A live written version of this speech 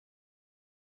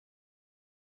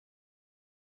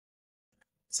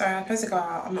Sorry, I'm supposed to go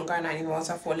out. I'm not going out anymore,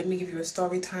 so I thought, let me give you a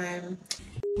story time.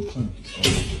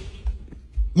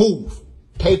 Move.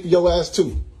 Pay for your ass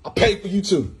too. I pay for you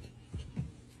too.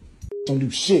 Don't do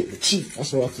shit but cheat.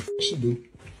 That's what I should do.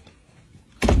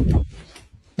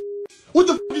 What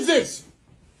the f is this?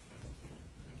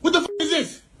 What the f is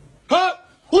this? Huh?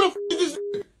 Who the f is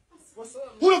this? What's up,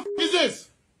 man? Who the f is this?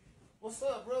 What's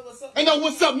up, bro? What's up? Ain't no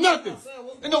what's up, nothing.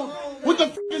 Ain't no, what the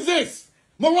f is this?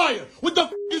 Mariah, what the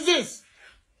f is this?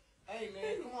 Hey,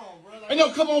 man, come on, bro. Ain't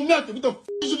no come on, nothing. What the f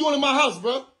is you doing in my house,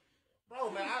 bro?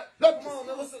 Bro, man, Come on,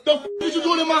 man. What's up? The f is you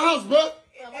doing in my house, bro?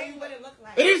 Why you what it look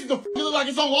like? It is the f it look like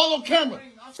it's on all on camera.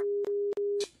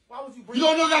 Why would you bring You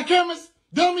don't know I got cameras?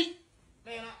 Dummy?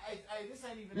 Man, this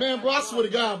ain't even Man, bro, I swear to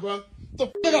God, bro. The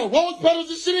f they got rose petals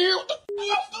and shit in here? What the f y'all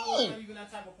not doing? even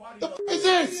that type of party. The f Why is do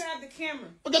this? you have the camera?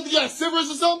 What got you got servers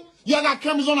or something? Y'all got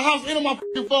cameras on the house and on my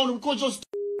f***ing phone to record your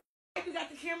Why you got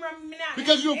the camera on me now?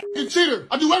 because you're a f***ing cheater.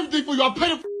 I do everything for you. I pay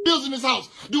the f***ing bills in this house.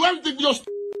 I do everything for your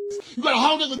You got a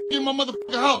whole nother in my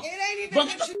motherfucking house. It ain't even Bro,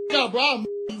 get the f*** out, bro. I'll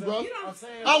you, bro. You don't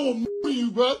saying. I will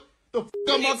you, bro. The f***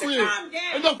 out my need to crib. calm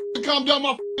down. Ain't no f***ing calm down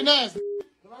my f***ing ass.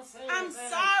 I'm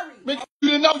sorry. Man, you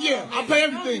didn't know? Yeah, I pay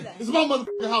everything. It's my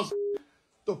motherfucking house.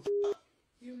 The f***.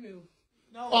 You knew.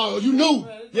 Oh, you knew?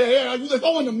 Yeah. You like,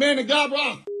 oh, and the man of God, bro,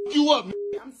 I'll f*** you up, man.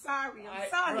 I'm sorry. I'm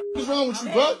sorry. What's wrong with you,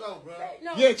 bro?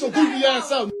 No, Yeah, get your goofy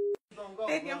ass out.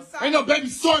 baby, I'm sorry. Ain't no baby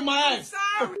sorry my ass.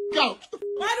 I'm sorry. Get the f*** out.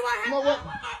 Why do I have You know to? what?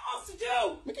 What am I supposed to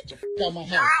do? Man, get your f*** out my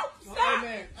house. No, stop.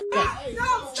 man. Stop. No,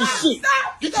 Get your stop. shit.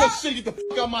 Stop. Get your shit. Get the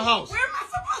f*** out my house. Where am I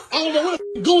supposed to I don't know where the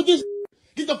f*** go with this.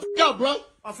 Get the f*** out, bro.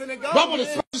 I'm finna go. Bro, I'm gonna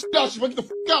smack the shit out you, bro. Get the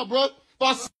f*** out, bro. If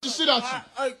I smack the shit out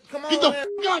you. Hey, come on, Get the man.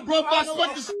 f*** out, bro. If I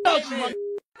smack the shit out you, man.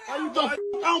 How you Get the f***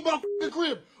 out my f***ing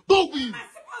crib. Both of you. Am I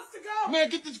supposed to go? Man,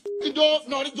 get this f***ing dog.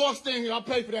 No, this dog staying here. I'll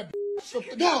pay for that.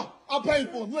 No, I'll pay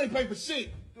for him. You ain't pay for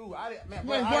shit. Dude, I didn't, man, You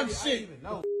bro, ain't I run didn't shit. even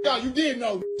know. Yeah, you did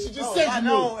know. She just Bro, said if I you knew.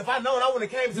 know, I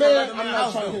wouldn't have came to Man, another I'm man's not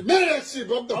house. trying to though. hear none of that shit,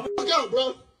 bro. Get the fuck out,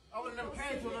 bro. I would have never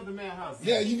came to another man's house.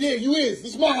 Yeah, you did. You is.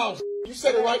 This is my house. You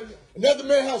said it right. Another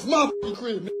man's house, my f***ing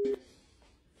crib, nigga.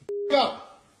 Fuck out.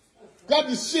 Grab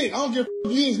your shit. I don't give a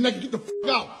f*** you is, nigga. Get the fuck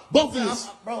out. Both of us.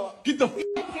 Bro, Get the fuck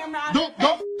out. Camera out. Don't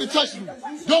f***ing touch me.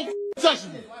 Don't f***ing touch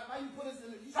me. why you put us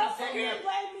in the... You Don't should sit say here that. and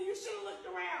blame me. You should have looked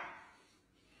around.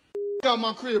 Fuck out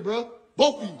my crib, bro.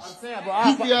 Both of you. I'm saying, bro,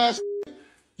 Goofy ass.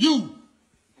 You.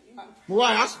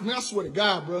 Mariah, I swear to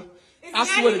God, bro. I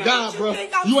swear to God, bro.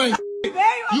 You ain't.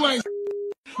 You ain't.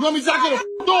 You know me I could have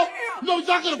f***ed off? You know me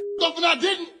I could have f***ed off and I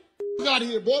didn't? Get out of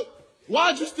here, boy.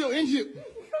 Why you still in here?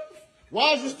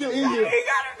 Why is you still in here? You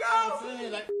gotta go.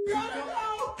 saying, like, You gotta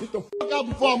go. Get the fuck out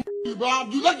before I move you, bro.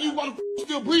 You lucky you motherfucker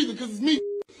still breathing, cause it's me.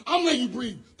 I'm letting you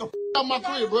breathe. The fuck out my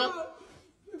crib, bro.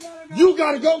 You gotta go. You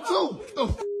gotta go too. The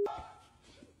fuck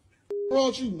wrong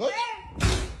with you? Huh?